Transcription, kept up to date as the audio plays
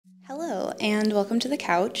Hello and welcome to the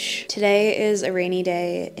couch. Today is a rainy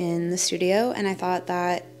day in the studio and I thought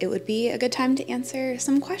that it would be a good time to answer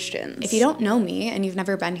some questions. If you don't know me and you've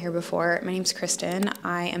never been here before, my name's Kristen.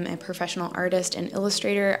 I am a professional artist and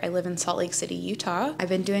illustrator. I live in Salt Lake City, Utah. I've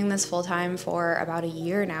been doing this full time for about a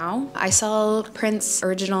year now. I sell prints,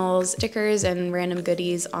 originals, stickers, and random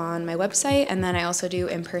goodies on my website, and then I also do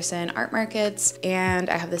in-person art markets, and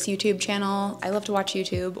I have this YouTube channel. I love to watch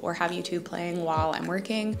YouTube or have YouTube playing while I'm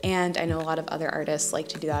working, and I know a lot of other artists like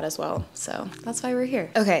to do that as well, so that's why we're here.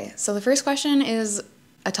 Okay, so the first question is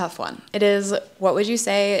a tough one. It is, what would you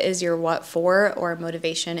say is your what for or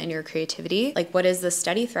motivation in your creativity? Like, what is the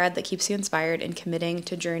steady thread that keeps you inspired in committing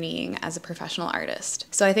to journeying as a professional artist?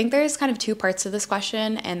 So I think there's kind of two parts to this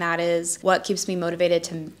question, and that is what keeps me motivated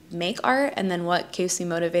to make art, and then what keeps me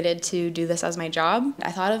motivated to do this as my job.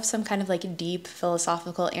 I thought of some kind of like deep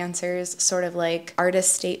philosophical answers, sort of like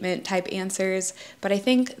artist statement type answers, but I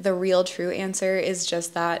think the real true answer is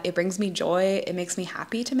just that it brings me joy, it makes me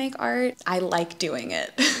happy to make art. I like doing it.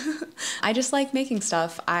 I just like making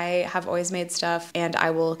stuff. I have always made stuff and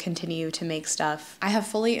I will continue to make stuff. I have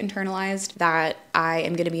fully internalized that I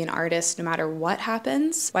am going to be an artist no matter what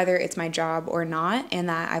happens, whether it's my job or not, and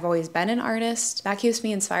that I've always been an artist. That keeps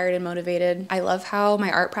me inspired and motivated. I love how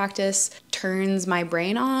my art practice turns my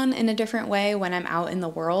brain on in a different way when I'm out in the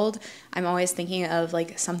world. I'm always thinking of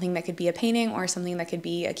like something that could be a painting or something that could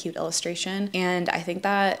be a cute illustration, and I think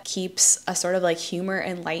that keeps a sort of like humor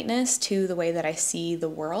and lightness to the way that I see the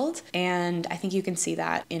world, and I think you can see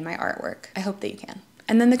that in my artwork. I hope that you can.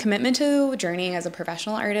 And then the commitment to journeying as a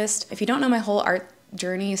professional artist. If you don't know my whole art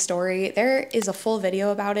journey story, there is a full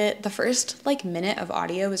video about it. The first like minute of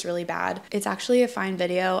audio is really bad. It's actually a fine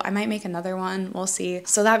video. I might make another one, we'll see.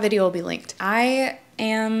 So that video will be linked. I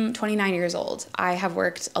am 29 years old. I have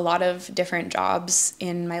worked a lot of different jobs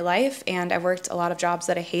in my life, and I've worked a lot of jobs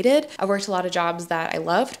that I hated. I've worked a lot of jobs that I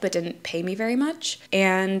loved but didn't pay me very much.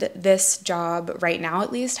 And this job right now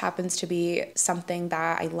at least happens to be something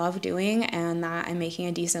that I love doing and that I'm making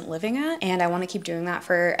a decent living at. And I want to keep doing that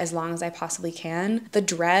for as long as I possibly can. The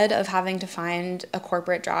dread of having to find a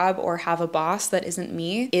corporate job or have a boss that isn't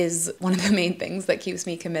me is one of the main things that keeps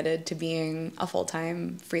me committed to being a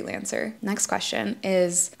full-time freelancer. Next question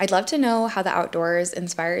is, I'd love to know how the outdoors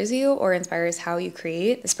inspires you or inspires how you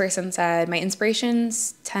create. This person said, my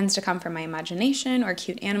inspirations tends to come from my imagination or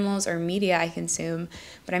cute animals or media I consume,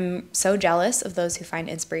 but I'm so jealous of those who find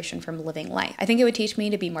inspiration from living life. I think it would teach me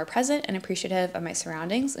to be more present and appreciative of my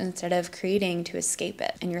surroundings instead of creating to escape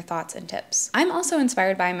it. And your thoughts and tips. I'm also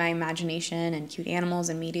inspired by my imagination and cute animals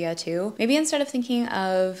and media too. Maybe instead of thinking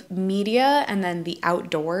of media and then the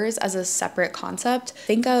outdoors as a separate concept,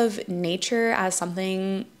 think of nature as something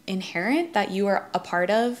inherent that you are a part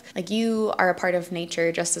of. Like, you are a part of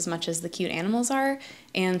nature just as much as the cute animals are.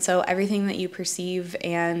 And so everything that you perceive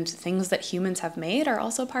and things that humans have made are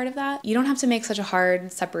also part of that. You don't have to make such a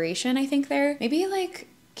hard separation, I think, there. Maybe like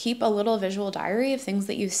keep a little visual diary of things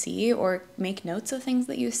that you see, or make notes of things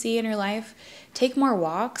that you see in your life. Take more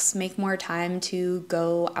walks, make more time to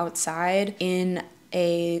go outside in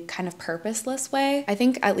a kind of purposeless way. I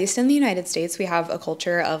think at least in the United States, we have a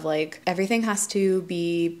culture of like, everything has to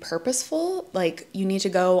be purposeful. Like, you need to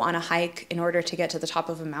go on a hike in order to get to the top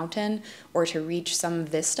of a mountain or to reach some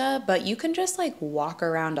vista, but you can just like walk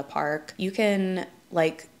around a park. You can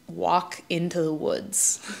like walk into the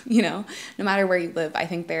woods, you know, no matter where you live. I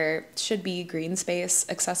think there should be green space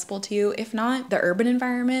accessible to you. If not, the urban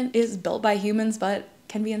environment is built by humans, but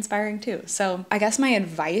can be inspiring too. So I guess my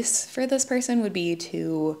advice for this person would be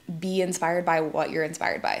to be inspired by what you're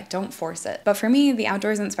inspired by. Don't force it. But for me, the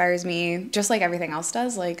outdoors inspires me just like everything else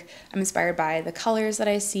does. Like, I'm inspired by the colors that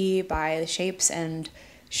I see, by the shapes and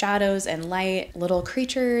shadows and light, little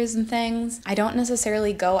creatures and things. I don't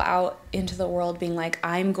necessarily go out into the world being like,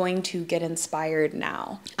 I'm going to get inspired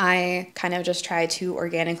now. I kind of just try to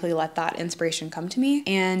organically let that inspiration come to me.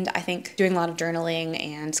 And I think doing a lot of journaling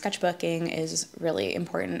and sketchbooking is really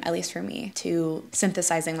important, at least for me, to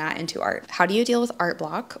synthesizing that into art. How do you deal with art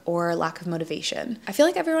block or lack of motivation? I feel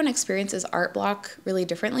like everyone experiences art block really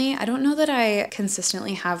differently. I don't know that I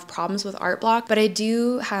consistently have problems with art block, but I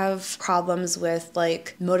do have problems with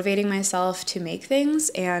like motivating myself to make things.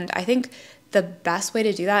 And I think the best way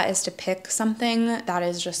to do that is to pick something that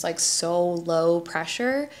is just like so low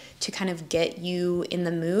pressure to kind of get you in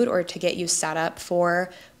the mood or to get you set up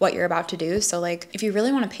for what you're about to do. So like if you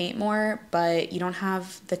really want to paint more, but you don't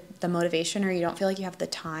have the motivation or you don't feel like you have the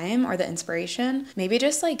time or the inspiration, maybe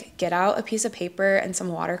just like get out a piece of paper and some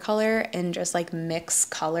watercolor and just like mix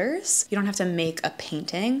colors. You don't have to make a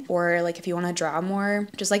painting. Or like if you want to draw more,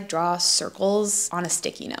 just like draw circles on a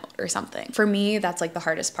sticky note or something. For me, that's like the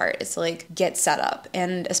hardest part, is to like get set up.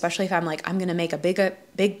 And especially if I'm like, I'm gonna make a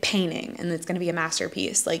big painting and it's gonna be a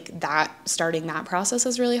masterpiece, like that, starting that process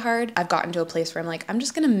is really hard. I've gotten to a place where I'm like, I'm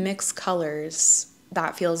just gonna mix colors.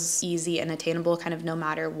 That feels easy and attainable kind of no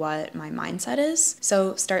matter what my mindset is.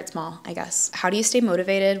 So start small, I guess. How do you stay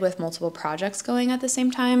motivated with multiple projects going at the same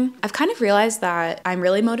time? I've kind of realized that I'm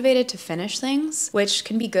really motivated to finish things, which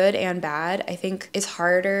can be good and bad. I think it's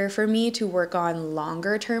harder for me to work on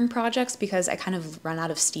longer term projects because I kind of run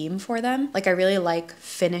out of steam for them. Like I really like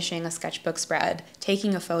finishing a sketchbook spread,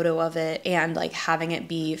 taking a photo of it, and like having it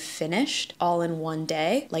be finished all in one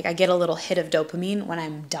day. Like I get a little hit of dopamine when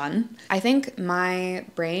I'm done. I think my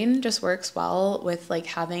brain just works well with like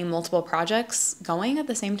having multiple projects going at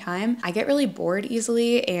the same time. I get really bored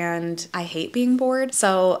easily and I hate being bored.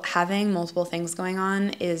 So having multiple things going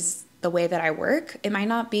on is the way that I work. It might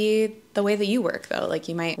not be the way that you work though. Like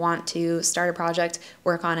you might want to start a project,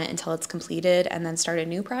 work on it until it's completed, and then start a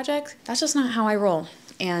new project. That's just not how I roll,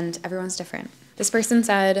 and everyone's different. This person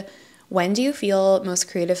said, when do you feel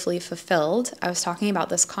most creatively fulfilled? I was talking about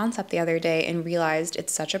this concept the other day and realized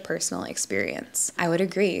it's such a personal experience. I would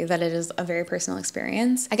agree that it is a very personal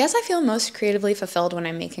experience. I guess I feel most creatively fulfilled when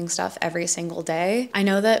I'm making stuff every single day. I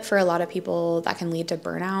know that for a lot of people that can lead to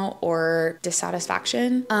burnout or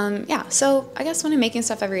dissatisfaction. So I guess when I'm making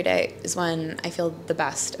stuff every day is when I feel the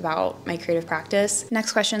best about my creative practice.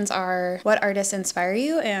 Next questions are, what artists inspire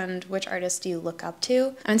you and which artists do you look up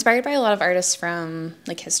to? I'm inspired by a lot of artists from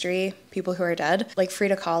like history, people who are dead, like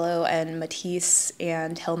Frida Kahlo and Matisse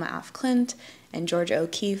and Hilma af Klint and Georgia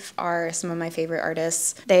O'Keeffe are some of my favorite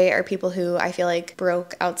artists. They are people who I feel like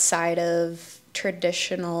broke outside of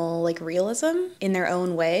traditional like realism in their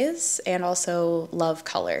own ways and also love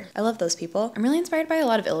color. I love those people. I'm really inspired by a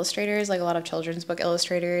lot of illustrators, like a lot of children's book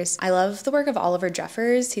illustrators. I love the work of Oliver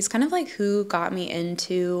Jeffers. He's kind of like who got me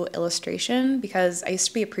into illustration because I used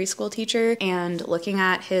to be a preschool teacher and looking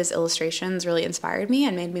at his illustrations really inspired me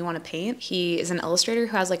and made me want to paint. He is an illustrator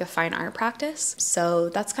who has like a fine art practice. So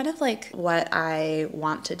that's kind of like what I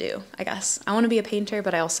want to do, I guess. I want to be a painter,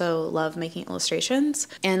 but I also love making illustrations.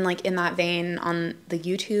 And like in that vein, on the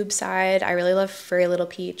YouTube side, I really love Furry Little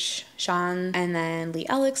Peach, Sean, and then Lee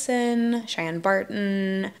Ellickson, Cheyenne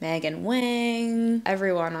Barton, Megan Wang,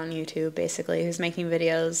 everyone on YouTube basically who's making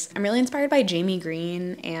videos. I'm really inspired by Jamie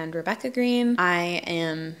Green and Rebecca Green. I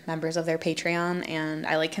am members of their Patreon and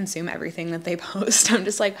I like consume everything that they post. I'm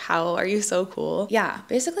just like, how are you so cool? Yeah,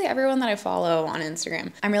 basically everyone that I follow on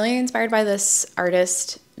Instagram. I'm really inspired by this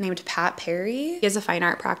artist named Pat Perry. He has a fine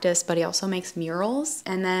art practice, but he also makes murals.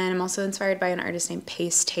 And then I'm also inspired by an artist named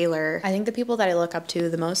Pace Taylor. I think the people that I look up to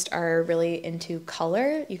the most are really into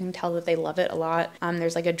color. You can tell that they love it a lot.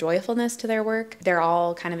 There's like a joyfulness to their work. They're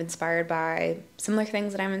all kind of inspired by similar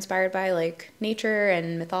things that I'm inspired by, like nature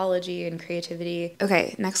and mythology and creativity.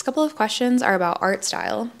 Okay, next couple of questions are about art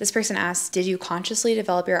style. This person asks, did you consciously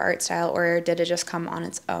develop your art style or did it just come on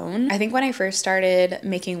its own? I think when I first started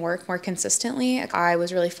making work more consistently, I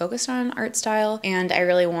was really focused on art style and I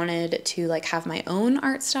really wanted to like have my own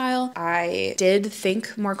art style. I did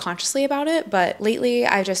think more consciously about it, but lately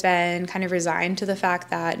I've just been kind of resigned to the fact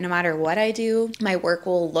that no matter what I do, my work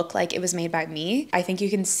will look like it was made by me. I think you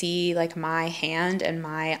can see like my hand and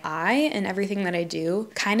my eye and everything that I do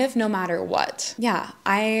kind of no matter what. Yeah,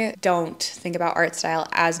 I don't think about art style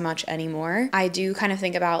as much anymore. I do kind of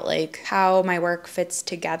think about like how my work fits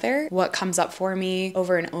together, what comes up for me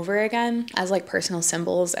over and over again as like personal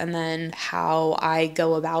symbols, and then how I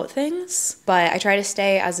go about things. But I try to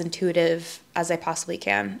stay as intuitive as I possibly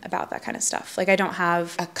can about that kind of stuff. Like I don't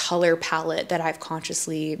have a color palette that I've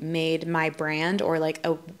consciously made my brand or like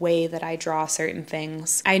a way that I draw certain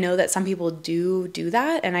things. I know that some people do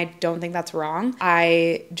that and I don't think that's wrong.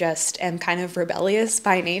 I just am kind of rebellious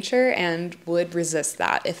by nature and would resist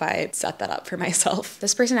that if I set that up for myself.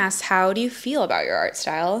 This person asks, how do you feel about your art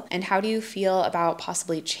style and how do you feel about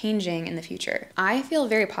possibly changing in the future? I feel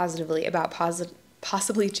very positively about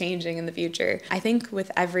possibly changing in the future. I think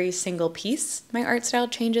with every single piece, my art style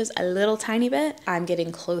changes a little tiny bit. I'm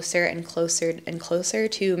getting closer and closer and closer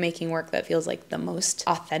to making work that feels like the most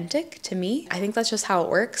authentic to me. I think that's just how it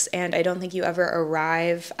works, and I don't think you ever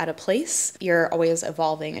arrive at a place. You're always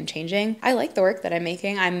evolving and changing. I like the work that I'm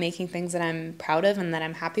making. I'm making things that I'm proud of and that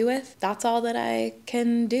I'm happy with. That's all that I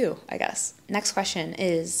can do, I guess. Next question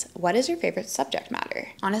is, what is your favorite subject matter?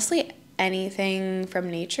 Honestly, anything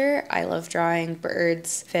from nature. I love drawing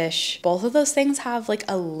birds, fish. Both of those things have like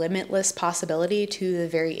a limitless possibility to the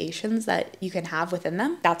variations that you can have within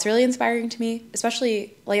them. That's really inspiring to me,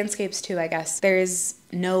 especially landscapes too, I guess. There's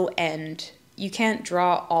no end. You can't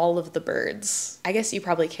draw all of the birds. I guess you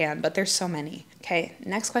probably can, but there's so many. Okay,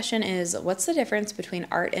 next question is, what's the difference between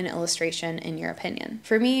art and illustration in your opinion?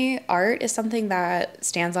 For me, art is something that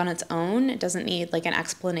stands on its own. It doesn't need like an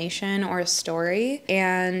explanation or a story.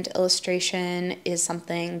 And illustration is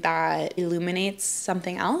something that illuminates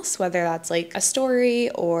something else, whether that's like a story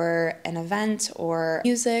or an event or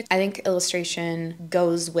music. I think illustration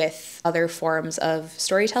goes with other forms of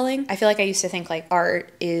storytelling. I feel like I used to think like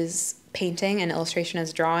art is painting and illustration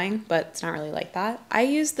is drawing, but it's not really like that. I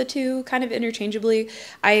use the two kind of interchangeably.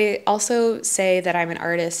 I also say that I'm an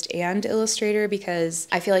artist and illustrator because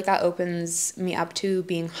I feel like that opens me up to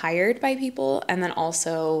being hired by people and then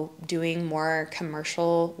also doing more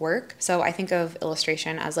commercial work. So I think of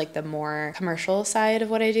illustration as like the more commercial side of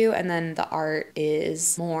what I do, and then the art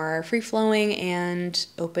is more free-flowing and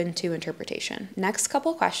open to interpretation. Next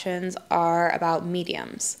couple questions are about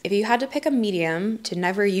mediums. If you had to pick a medium to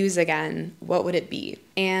never use again, what would it be?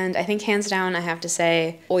 And I think hands down, I have to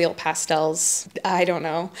say oil pastels. I don't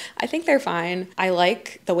know. I think they're fine. I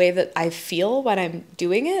like the way that I feel when I'm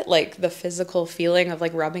doing it. Like the physical feeling of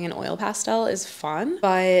like rubbing an oil pastel is fun,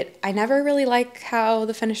 but I never really like how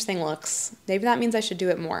the finished thing looks. Maybe that means I should do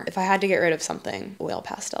it more. If I had to get rid of something, oil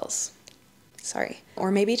pastels. Sorry. Or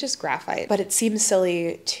maybe just graphite. But it seems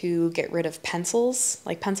silly to get rid of pencils.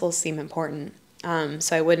 Like pencils seem important.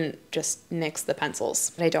 So I wouldn't just nix the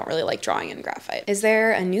pencils, but I don't really like drawing in graphite. Is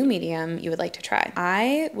there a new medium you would like to try?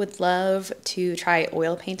 I would love to try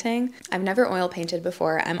oil painting. I've never oil painted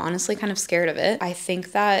before. I'm honestly kind of scared of it. I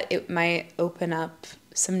think that it might open up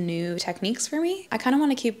some new techniques for me. I kind of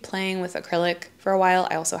want to keep playing with acrylic for a while.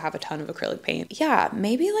 I also have a ton of acrylic paint. Yeah,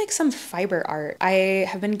 maybe like some fiber art. I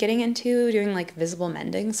have been getting into doing like visible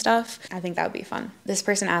mending stuff. I think that would be fun. This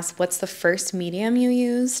person asked, what's the first medium you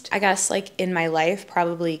used? I guess like in my life,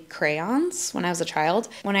 probably crayons when I was a child.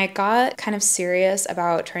 When I got kind of serious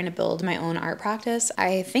about trying to build my own art practice,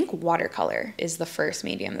 I think watercolor is the first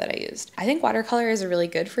medium that I used. I think watercolor is a really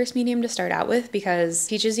good first medium to start out with because it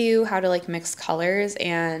teaches you how to like mix colors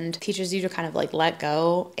and teaches you to kind of like let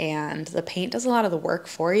go, and the paint does a lot of the work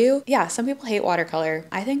for you. Yeah, some people hate watercolor.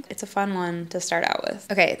 I think it's a fun one to start out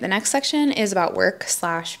with. Okay, the next section is about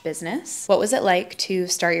work/business. What was it like to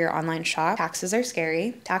start your online shop? Taxes are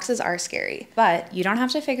scary. Taxes are scary, but you don't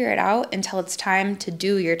have to figure it out until it's time to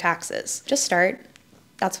do your taxes. Just start.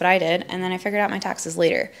 That's what I did, and then I figured out my taxes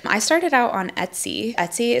later. I started out on Etsy.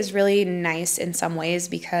 Etsy is really nice in some ways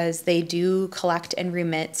because they do collect and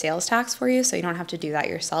remit sales tax for you, so you don't have to do that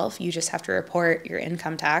yourself. You just have to report your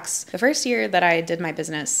income tax. The first year that I did my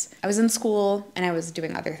business, I was in school and I was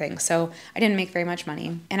doing other things, so I didn't make very much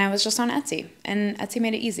money, and I was just on Etsy, and Etsy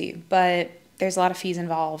made it easy, but there's a lot of fees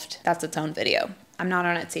involved. That's its own video. I'm not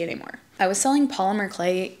on Etsy anymore. I was selling polymer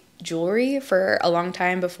clay jewelry for a long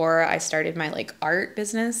time before I started my like art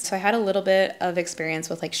business. So I had a little bit of experience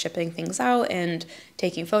with like shipping things out and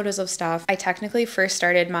taking photos of stuff. I technically first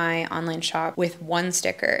started my online shop with one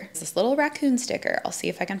sticker. It's this little raccoon sticker. I'll see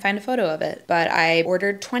if I can find a photo of it. But I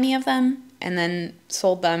ordered 20 of them and then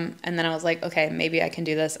sold them, and then I was like, okay, maybe I can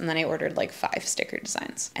do this, and then I ordered like 5 sticker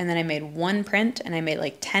designs, and then I made one print, and I made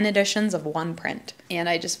like 10 editions of one print, and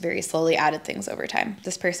I just very slowly added things over time.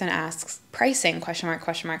 This person asks, pricing, question mark,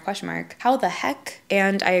 question mark, question mark, how the heck?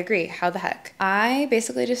 And I agree, how the heck? I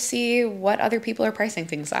basically just see what other people are pricing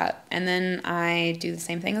things at, and then I do the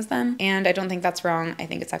same thing as them, and I don't think that's wrong. I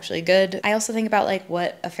think it's actually good. I also think about like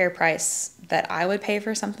what a fair price that I would pay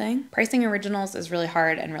for something. Pricing originals is really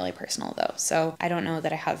hard and really personal though, so I don't know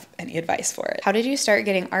that I have any advice for it. How did you start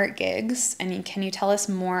getting art gigs? And can you tell us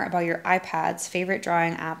more about your iPad's favorite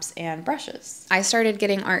drawing apps and brushes? I started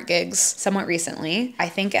getting art gigs somewhat recently. I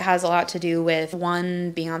think it has a lot to do with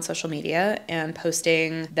one, being on social media and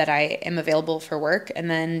posting that I am available for work,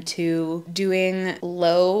 and then two, doing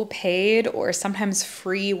low paid or sometimes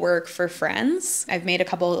free work for friends. I've made a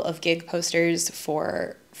couple of gig posters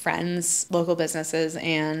for friends, local businesses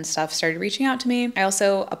and stuff started reaching out to me. I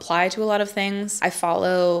also apply to a lot of things. I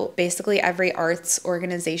follow basically every arts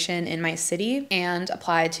organization in my city and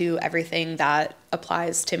apply to everything that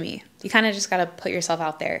applies to me. You kind of just got to put yourself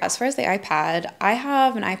out there. As far as the iPad, I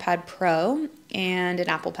have an iPad Pro and an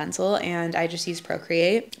Apple Pencil, and I just use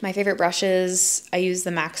Procreate. My favorite brushes, I use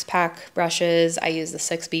the Max Pack brushes, I use the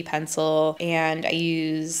 6B pencil, and I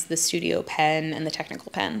use the Studio pen and the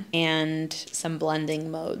Technical pen, and some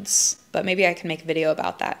blending modes. But maybe I can make a video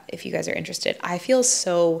about that if you guys are interested. I feel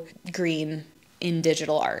so green in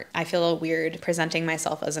digital art. I feel weird presenting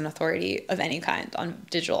myself as an authority of any kind on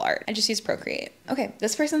digital art. I just use Procreate. Okay,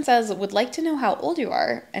 this person says, would like to know how old you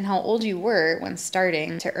are and how old you were when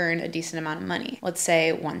starting to earn a decent amount of money. Let's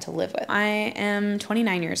say one to live with. I am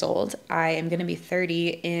 29 years old. I am gonna be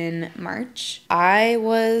 30 in March. I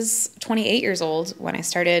was 28 years old when I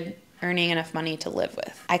started earning enough money to live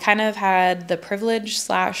with. I kind of had the privilege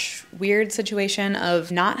 / weird situation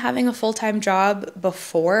of not having a full-time job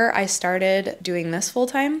before I started doing this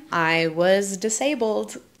full-time. I was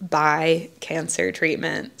disabled by cancer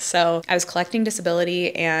treatment. So I was collecting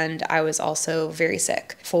disability and I was also very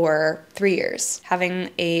sick for 3 years. Having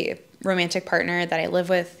a romantic partner that I live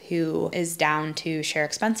with who is down to share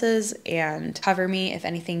expenses and cover me if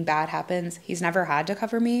anything bad happens. He's never had to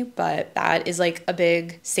cover me, but that is like a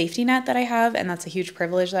big safety net that I have, and that's a huge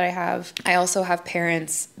privilege that I have. I also have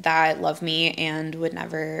parents that love me and would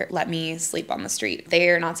never let me sleep on the street. They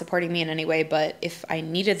are not supporting me in any way, but if I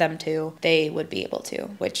needed them to, they would be able to,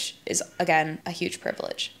 which is, again, a huge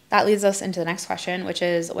privilege. That leads us into the next question, which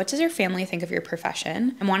is, what does your family think of your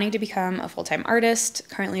profession? I'm wanting to become a full-time artist,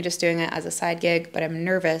 currently just doing it as a side gig, but I'm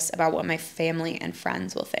nervous about what my family and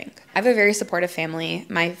friends will think. I have a very supportive family.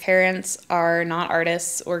 My parents are not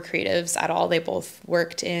artists or creatives at all. They both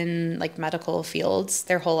worked in like medical fields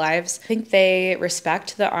their whole lives. I think they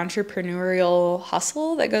respect the entrepreneurial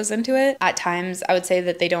hustle that goes into it. At times, I would say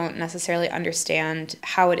that they don't necessarily understand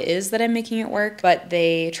how it is that I'm making it work, but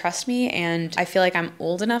they trust me, and I feel like I'm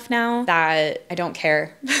old enough now that I don't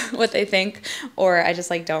care what they think, or I just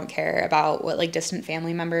like don't care about what like distant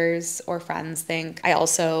family members or friends think. I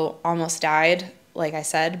also almost died, like I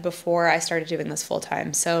said, before I started doing this full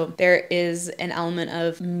time. So there is an element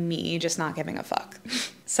of me just not giving a fuck.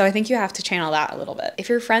 So I think you have to channel that a little bit. If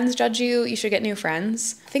your friends judge you, you should get new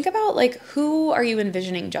friends. Think about like, who are you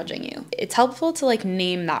envisioning judging you? It's helpful to like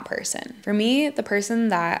name that person. For me, the person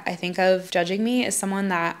that I think of judging me is someone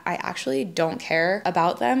that I actually don't care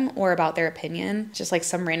about them or about their opinion. Just like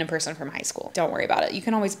some random person from high school. Don't worry about it. You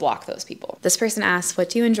can always block those people. This person asks, what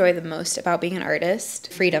do you enjoy the most about being an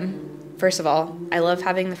artist? Freedom. First of all, I love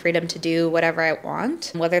having the freedom to do whatever I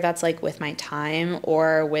want, whether that's like with my time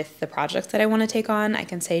or with the projects that I want to take on. I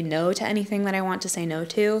can say no to anything that I want to say no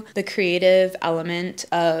to. The creative element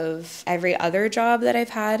of every other job that I've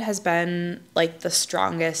had has been like the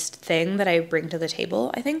strongest thing that I bring to the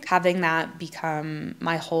table. I think having that become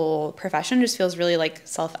my whole profession just feels really like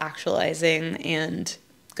self-actualizing and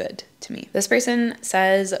good to me. This person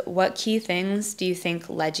says, what key things do you think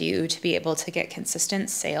led you to be able to get consistent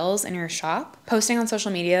sales in your shop? Posting on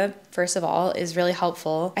social media, first of all, is really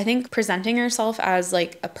helpful. I think presenting yourself as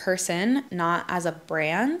like a person, not as a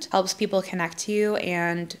brand, helps people connect to you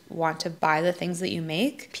and want to buy the things that you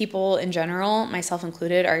make. People in general, myself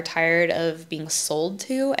included, are tired of being sold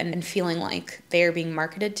to and feeling like they are being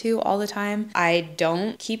marketed to all the time. I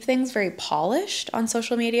don't keep things very polished on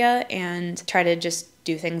social media and try to just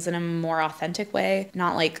do things in a more authentic way,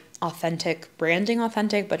 not like authentic branding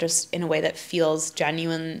authentic, but just in a way that feels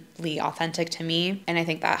genuinely authentic to me. And I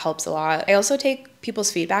think that helps a lot. I also take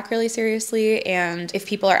people's feedback really seriously. And if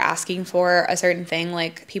people are asking for a certain thing,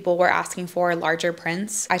 like people were asking for larger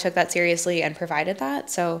prints, I took that seriously and provided that.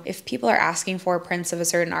 So if people are asking for prints of a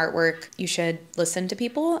certain artwork, you should listen to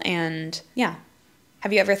people. And yeah.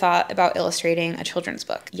 Have you ever thought about illustrating a children's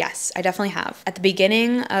book? Yes, I definitely have. At the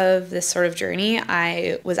beginning of this sort of journey,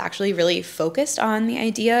 I was actually really focused on the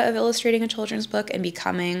idea of illustrating a children's book and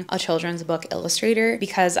becoming a children's book illustrator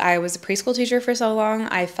because I was a preschool teacher for so long.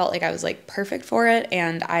 I felt like I was like perfect for it,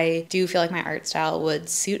 and I do feel like my art style would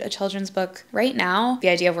suit a children's book. Right now, the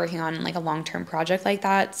idea of working on like a long-term project like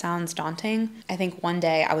that sounds daunting. I think one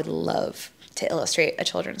day I would love to illustrate a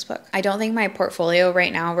children's book. I don't think my portfolio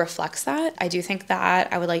right now reflects that. I do think that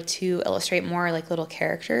that, I would like to illustrate more like little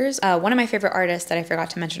characters. One of my favorite artists that I forgot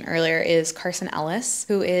to mention earlier is Carson Ellis,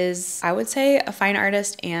 who is, I would say, a fine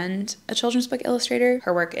artist and a children's book illustrator.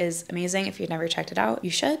 Her work is amazing. If you've never checked it out, you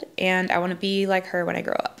should. And I want to be like her when I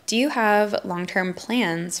grow up. Do you have long-term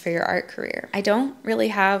plans for your art career? I don't really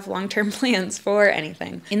have long-term plans for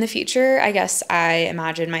anything. In the future, I guess I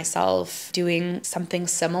imagine myself doing something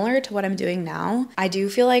similar to what I'm doing now. I do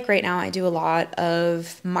feel like right now I do a lot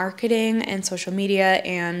of marketing and social media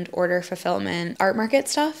and order fulfillment, art market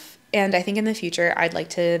stuff. And I think in the future, I'd like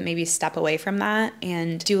to maybe step away from that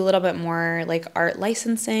and do a little bit more like art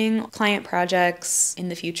licensing, client projects in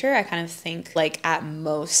the future. I kind of think like at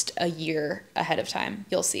most a year ahead of time.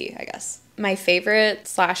 You'll see, I guess. My favorite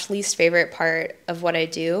 / least favorite part of what I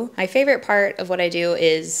do. My favorite part of what I do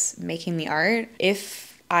is making the art. If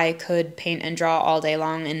I could paint and draw all day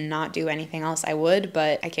long and not do anything else, I would,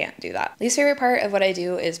 but I can't do that. Least favorite part of what I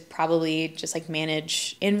do is probably just like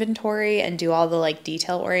manage inventory and do all the like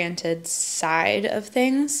detail-oriented side of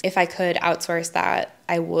things. If I could outsource that,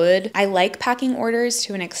 I would. I like packing orders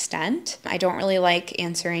to an extent. I don't really like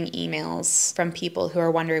answering emails from people who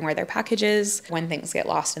are wondering where their package is when things get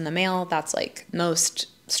lost in the mail. That's like most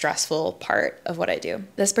stressful part of what I do.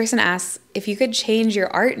 This person asks, if you could change your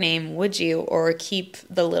art name, would you, or keep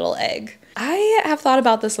the little egg? I have thought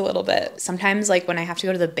about this a little bit. Sometimes like when I have to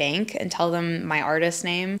go to the bank and tell them my artist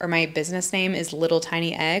name or my business name is Little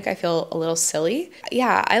Tiny Egg, I feel a little silly.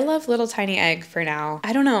 Yeah, I love Little Tiny Egg for now.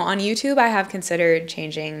 I don't know. On YouTube, I have considered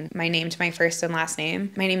changing my name to my first and last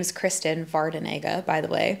name. My name is Kristen Vardenegga, by the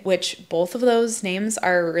way, which both of those names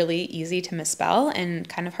are really easy to misspell and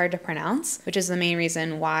kind of hard to pronounce, which is the main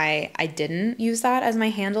reason why I didn't use that as my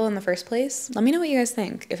handle in the first place. Let me know what you guys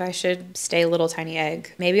think, if I should stay Little Tiny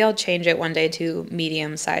Egg. Maybe I'll change it one day to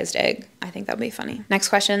medium-sized egg. I think that'd be funny. Next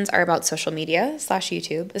questions are about social media /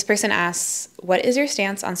 YouTube. This person asks, what is your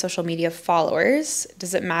stance on social media followers?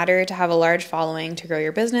 Does it matter to have a large following to grow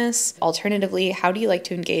your business? Alternatively, how do you like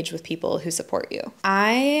to engage with people who support you?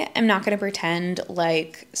 I am not going to pretend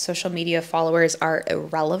like social media followers are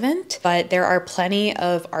irrelevant, but there are plenty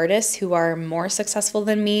of artists who are more successful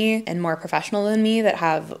than me and more professional than me that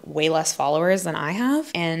have way less followers than I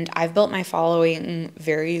have. And I've built my following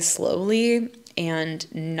very slowly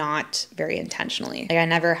and not very intentionally. Like I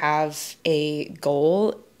never have a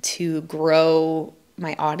goal to grow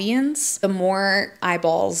my audience. The more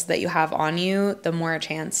eyeballs that you have on you, the more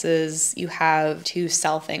chances you have to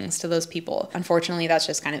sell things to those people. Unfortunately, that's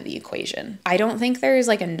just kind of the equation. I don't think there's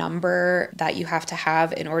like a number that you have to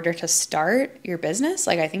have in order to start your business.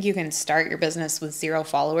 Like I think you can start your business with 0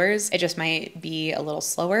 followers. It just might be a little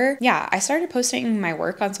slower. Yeah, I started posting my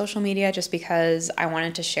work on social media just because I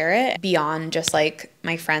wanted to share it beyond just like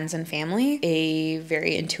my friends and family. A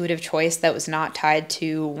very intuitive choice that was not tied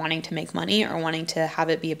to wanting to make money or wanting to have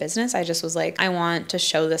it be a business. I just was like, I want to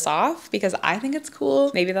show this off because I think it's cool.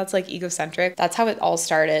 Maybe that's like egocentric. That's how it all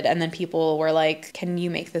started. And then people were like, can you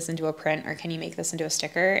make this into a print or can you make this into a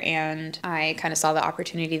sticker? And I kind of saw the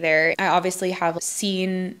opportunity there. I obviously have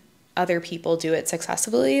seen other people do it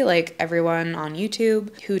successfully, like everyone on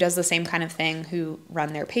YouTube who does the same kind of thing, who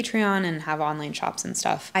run their Patreon and have online shops and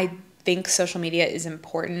stuff. I think social media is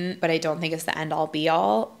important, but I don't think it's the end all be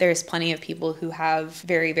all. There's plenty of people who have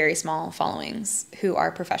very, very small followings who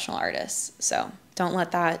are professional artists. So don't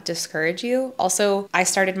let that discourage you. Also, I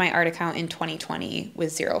started my art account in 2020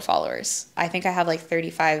 with 0 followers. I think I have like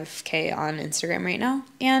 35K on Instagram right now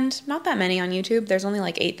and not that many on YouTube. There's only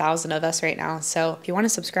like 8,000 of us right now. So if you want to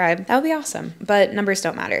subscribe, that would be awesome. But numbers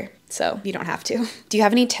don't matter, so you don't have to. Do you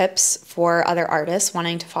have any tips for other artists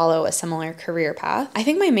wanting to follow a similar career path? I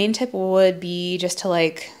think my main tip would be just to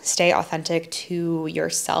like stay authentic to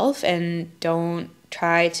yourself and don't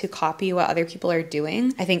try to copy what other people are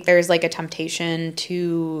doing. I think there's like a temptation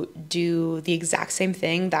to do the exact same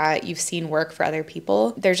thing that you've seen work for other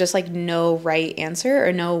people. There's just like no right answer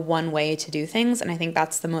or no one way to do things. And I think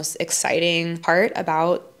that's the most exciting part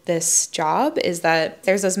about this job, is that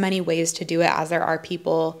there's as many ways to do it as there are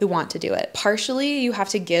people who want to do it. Partially, you have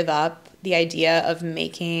to give up the idea of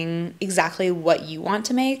making exactly what you want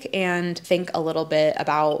to make and think a little bit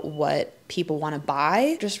about what people want to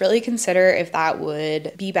buy. Just really consider if that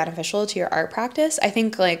would be beneficial to your art practice. I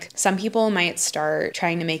think like some people might start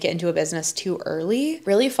trying to make it into a business too early.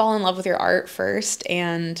 Really fall in love with your art first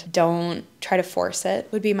and don't try to force it,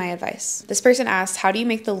 would be my advice. This person asked, how do you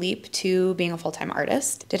make the leap to being a full-time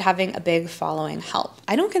artist? Did having a big following help?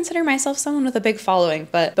 I don't consider myself someone with a big following,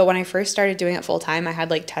 but when I first started doing it full-time, I had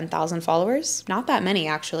like 10,000 followers. Not that many,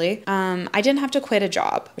 actually. I didn't have to quit a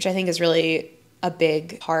job, which I think is really a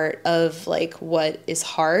big part of like what is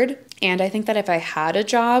hard. And I think that if I had a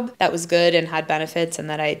job that was good and had benefits and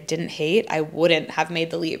that I didn't hate, I wouldn't have made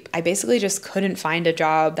the leap. I basically just couldn't find a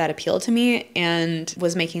job that appealed to me and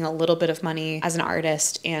was making a little bit of money as an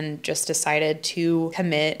artist and just decided to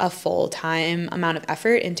commit a full-time amount of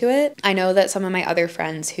effort into it. I know that some of my other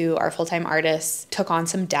friends who are full-time artists took on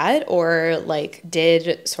some debt or like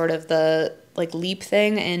did sort of the like leap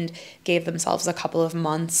thing and gave themselves a couple of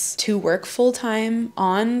months to work full-time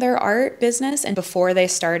on their art business and before they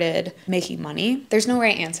started making money. There's no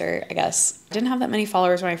right answer, I guess. I didn't have that many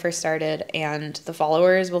followers when I first started, and the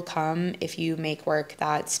followers will come if you make work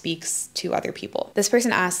that speaks to other people. This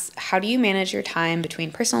person asks, how do you manage your time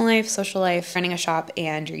between personal life, social life, running a shop,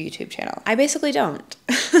 and your YouTube channel? I basically don't.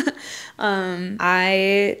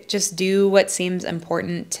 I just do what seems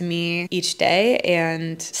important to me each day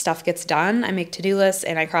and stuff gets done. I make to-do lists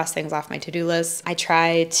and I cross things off my to-do list. I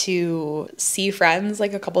try to see friends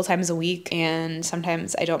like a couple times a week, and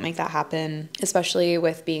sometimes I don't make that happen, especially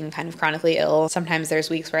with being kind of chronically ill. Sometimes there's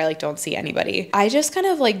weeks where I like don't see anybody. I just kind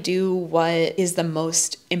of like do what is the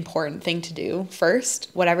most important thing to do first,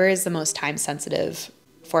 whatever is the most time sensitive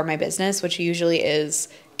for my business, which usually is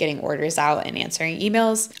getting orders out and answering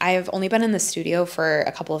emails. I've only been in the studio for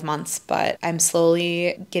a couple of months, but I'm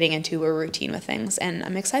slowly getting into a routine with things, and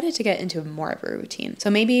I'm excited to get into more of a routine. So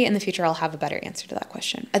maybe in the future I'll have a better answer to that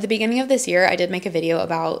question. At the beginning of this year, I did make a video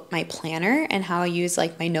about my planner and how I use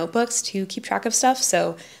like my notebooks to keep track of stuff,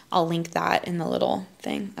 so I'll link that in the little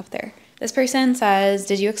thing up there. This person says,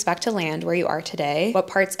 did you expect to land where you are today? What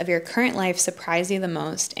parts of your current life surprise you the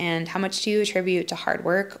most? And how much do you attribute to hard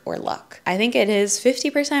work or luck? I think it is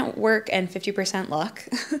 50% work and 50% luck.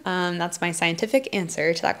 That's my scientific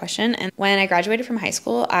answer to that question. And when I graduated from high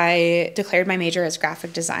school, I declared my major as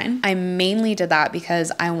graphic design. I mainly did that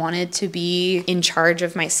because I wanted to be in charge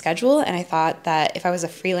of my schedule. And I thought that if I was a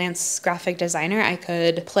freelance graphic designer, I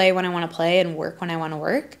could play when I want to play and work when I want to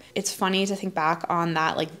work. It's funny to think back on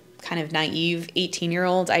that like kind of naive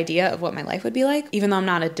 18-year-old idea of what my life would be like. Even though I'm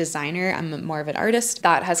not a designer, I'm more of an artist.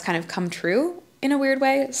 That has kind of come true in a weird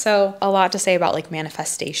way. So a lot to say about like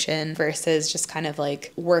manifestation versus just kind of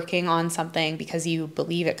like working on something because you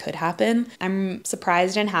believe it could happen. I'm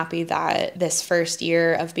surprised and happy that this first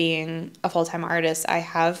year of being a full-time artist, I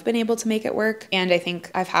have been able to make it work. And I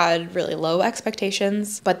think I've had really low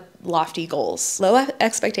expectations, but lofty goals. Low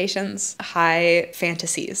expectations, high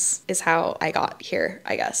fantasies is how I got here,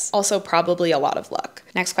 I guess. Also probably a lot of luck.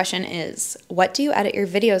 Next question is, what do you edit your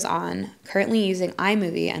videos on? Currently using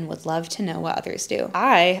iMovie and would love to know what others do.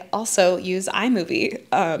 I also use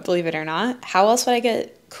iMovie, believe it or not. How else would I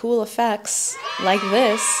get cool effects like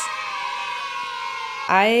this?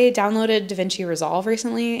 I downloaded DaVinci Resolve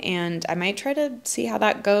recently and I might try to see how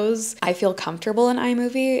that goes. I feel comfortable in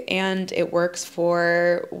iMovie and it works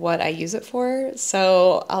for what I use it for,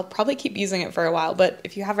 so I'll probably keep using it for a while, but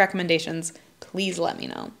if you have recommendations, please let me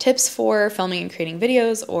know. Tips for filming and creating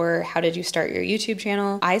videos, or how did you start your YouTube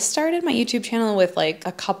channel? I started my YouTube channel with like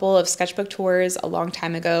a couple of sketchbook tours a long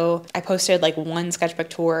time ago. I posted like one sketchbook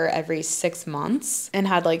tour every 6 months and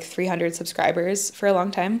had like 300 subscribers for a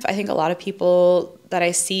long time. I think a lot of people that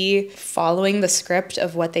I see following the script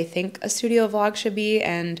of what they think a studio vlog should be,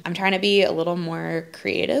 and I'm trying to be a little more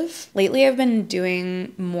creative. Lately I've been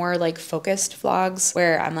doing more like focused vlogs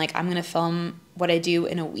where I'm like, I'm gonna film what I do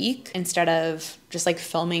in a week instead of just like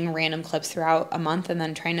filming random clips throughout a month and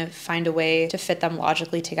then trying to find a way to fit them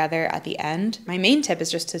logically together at the end. My main tip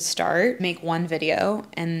is just to start, make one video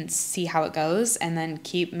and see how it goes, and then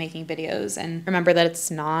keep making videos. And remember that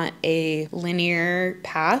it's not a linear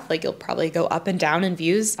path. Like you'll probably go up and down in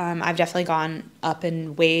views. I've definitely gone up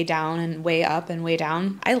and way down and way up and way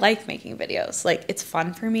down. I like making videos. Like it's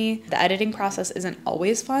fun for me. The editing process isn't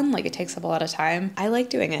always fun. Like it takes up a lot of time. I like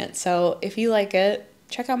doing it. So if you like it,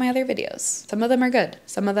 check out my other videos. Some of them are good.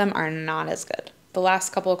 Some of them are not as good. The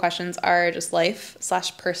last couple of questions are just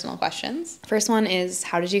life/personal questions. First one is,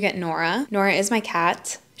 how did you get Nora? Nora is my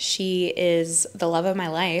cat. She is the love of my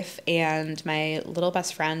life and my little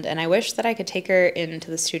best friend, and I wish that I could take her into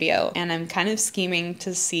the studio, and I'm kind of scheming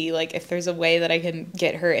to see like if there's a way that I can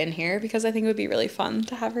get her in here because I think it would be really fun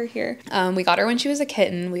to have her here. We got her when she was a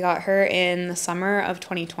kitten. We got her in the summer of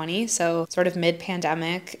 2020, so sort of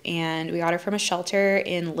mid-pandemic, and we got her from a shelter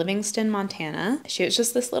in Livingston, Montana. She was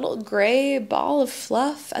just this little gray ball of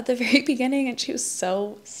fluff at the very beginning, and she was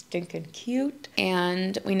so stinking cute.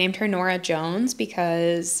 And we named her Nora Jones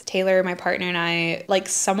because Taylor, my partner, and I like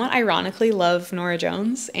somewhat ironically love Nora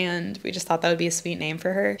Jones, and we just thought that would be a sweet name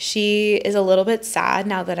for her. She is a little bit sad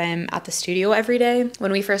now that I'm at the studio every day.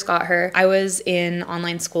 When we first got her, I was in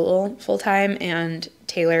online school full-time, and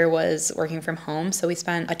Taylor was working from home, so we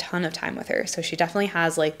spent a ton of time with her. So she definitely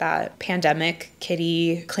has like that pandemic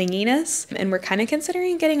kitty clinginess, and we're kind of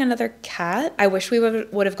considering getting another cat. I wish we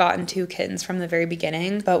would have gotten 2 kittens from the very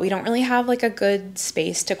beginning, but we don't really have like a good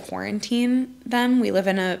space to quarantine them. We live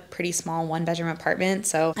in a pretty small 1-bedroom apartment,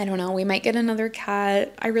 so I don't know, we might get another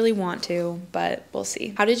cat. I really want to, but we'll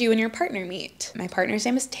see. How did you and your partner meet? My partner's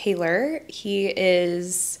name is Taylor. He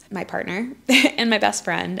is my partner and my best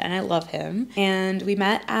friend, and I love him. And we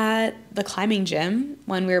met at the climbing gym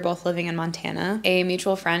when we were both living in Montana. A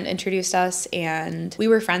mutual friend introduced us, and we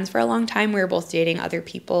were friends for a long time. We were both dating other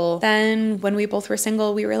people. Then when we both were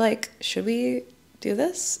single, we were like, should we do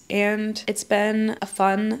this? And it's been a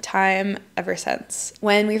fun time ever since.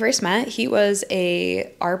 When we first met, he was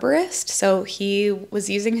a arborist, so he was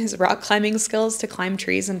using his rock climbing skills to climb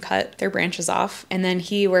trees and cut their branches off. And then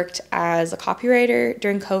he worked as a copywriter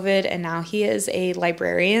during COVID, and now he is a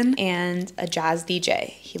librarian and a jazz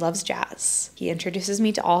DJ. He loves jazz. He introduces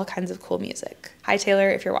me to all kinds of cool music. Hi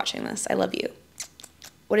Taylor, if you're watching this, I love you.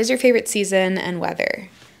 What is your favorite season and weather?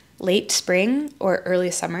 Late spring or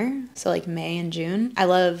early summer, so like May and June. I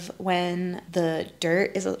love when the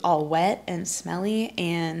dirt is all wet and smelly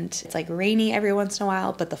and it's like rainy every once in a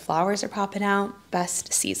while, but the flowers are popping out.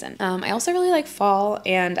 Best season. I also really like fall,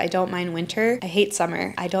 and I don't mind winter. I hate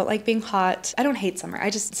summer. I don't like being hot. I don't hate summer.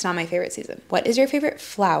 It's not my favorite season. What is your favorite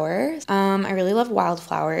flower? I really love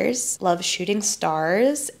wildflowers, love shooting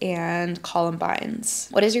stars and columbines.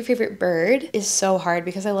 What is your favorite bird? Is so hard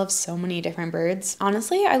because I love so many different birds.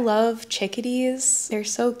 Honestly, I love chickadees. They're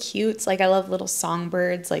so cute. Like I love little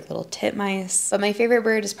songbirds, like little titmice. But my favorite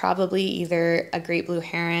bird is probably either a great blue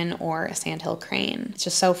heron or a sandhill crane. It's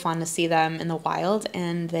just so fun to see them in the wild,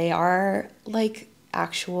 and they are like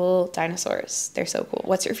actual dinosaurs. They're so cool.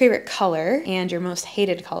 What's your favorite color and your most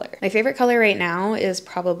hated color? My favorite color right now is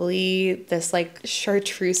probably this like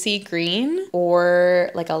chartreusey green or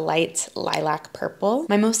like a light lilac purple.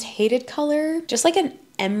 My most hated color, just like an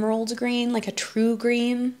emerald green, like a true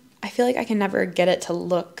green. I feel like I can never get it to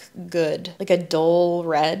look good. Like a dull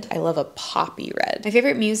red. I love a poppy red. My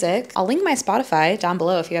favorite music, I'll link my Spotify down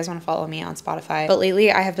below if you guys want to follow me on Spotify. But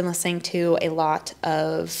lately I have been listening to a lot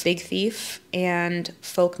of Big Thief and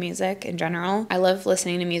folk music in general. I love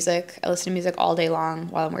listening to music. I listen to music all day long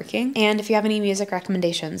while I'm working. And if you have any music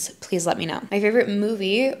recommendations, please let me know. My favorite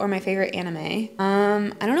movie or my favorite anime.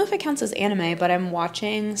 I don't know if it counts as anime, but I'm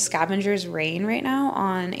watching Scavenger's Reign right now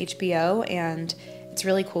on HBO, and it's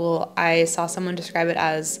really cool. I saw someone describe it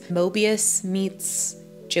as Mobius meets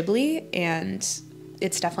Ghibli, and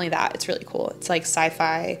it's definitely that. It's really cool. It's like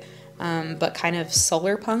sci-fi, but kind of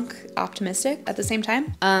solar punk optimistic at the same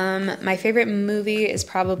time. My favorite movie is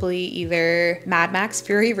probably either Mad Max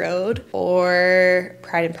Fury Road or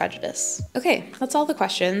Pride and Prejudice. Okay, that's all the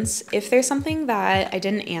questions. If there's something that I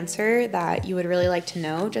didn't answer that you would really like to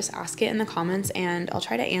know, just ask it in the comments and I'll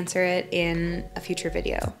try to answer it in a future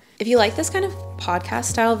video. If you like this kind of podcast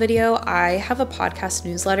style video, I have a podcast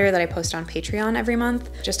newsletter that I post on Patreon every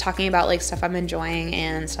month, just talking about like stuff I'm enjoying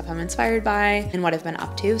and stuff I'm inspired by and what I've been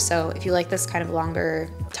up to. So if you like this kind of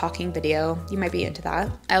longer talking video, you might be into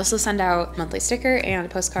that. I also send out a monthly sticker and a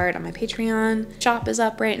postcard on my Patreon. Shop is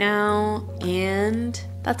up right now, and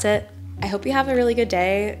that's it. I hope you have a really good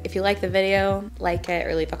day. If you like the video, like it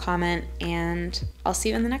or leave a comment, and I'll see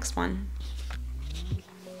you in the next one.